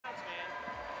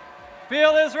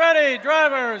Field is ready.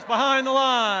 Drivers behind the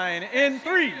line in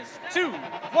 3, 2,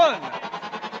 1.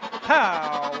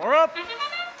 Power up.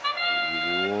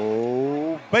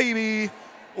 Whoa, baby.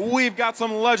 We've got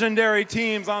some legendary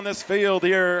teams on this field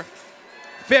here.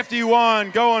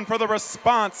 51 going for the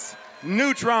response.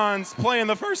 Neutrons playing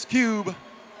the first cube.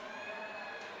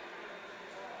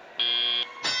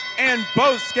 And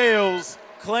both scales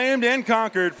claimed and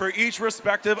conquered for each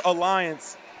respective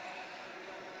alliance.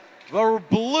 The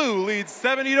blue leads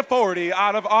 70-40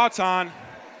 out of Auton.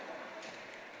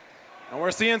 And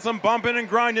we're seeing some bumping and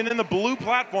grinding in the blue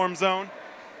platform zone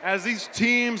as these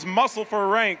teams muscle for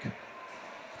rank.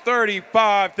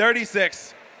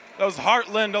 35-36. Those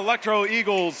Heartland Electro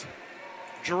Eagles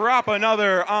drop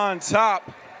another on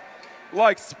top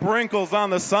like sprinkles on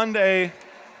the sundae.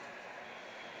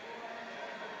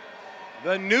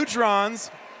 The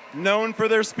Neutrons, known for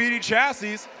their speedy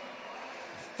chassis,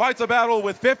 fights a battle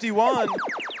with 51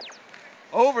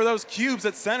 over those cubes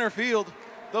at center field.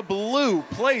 The blue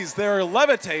plays their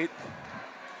levitate.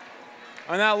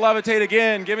 And that levitate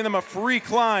again, giving them a free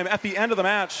climb at the end of the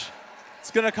match.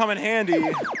 It's gonna come in handy.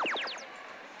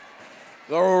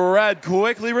 The red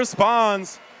quickly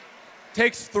responds,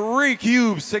 takes 3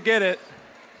 cubes to get it.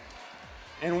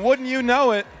 And wouldn't you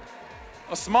know it,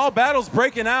 a small battle's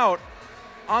breaking out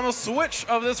on the switch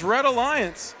of this red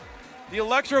alliance. The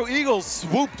Electro Eagles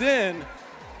swooped in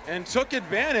and took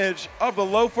advantage of the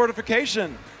low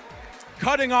fortification,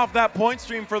 cutting off that point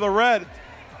stream for the red,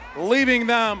 leaving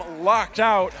them locked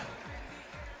out.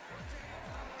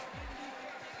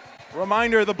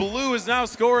 Reminder, the blue is now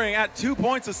scoring at 2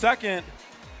 points a second,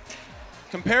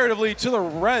 comparatively to the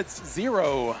red's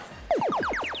 0.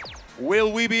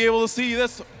 Will we be able to see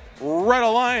this red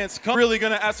alliance really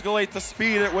gonna escalate the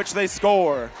speed at which they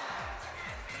score?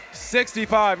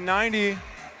 65-90,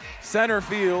 center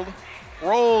field,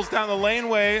 rolls down the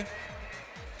laneway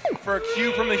for a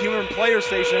cue from the human player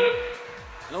station.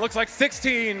 And it looks like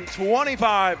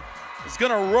 16-25 is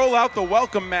gonna roll out the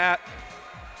welcome mat.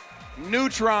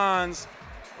 Neutrons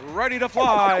ready to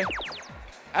fly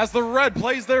as the red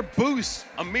plays their boost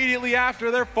immediately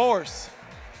after their force.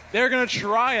 They're gonna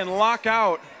try and lock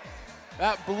out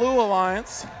that blue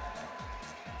alliance.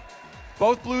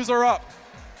 Both blues are up.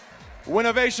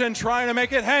 Winnovation trying to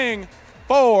make it hang.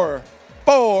 4,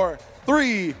 4,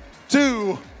 3,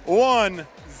 2, 1,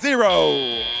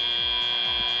 0.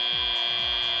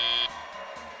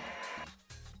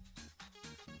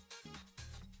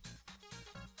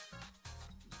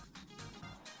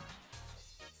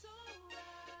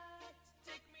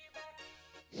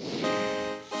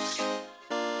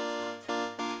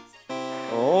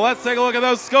 Let's take a look at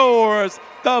those scores.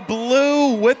 The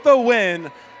blue with the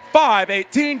win,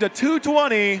 518 to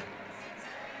 220.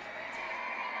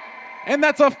 And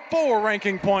that's a 4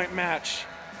 ranking point match.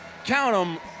 Count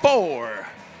them, 4.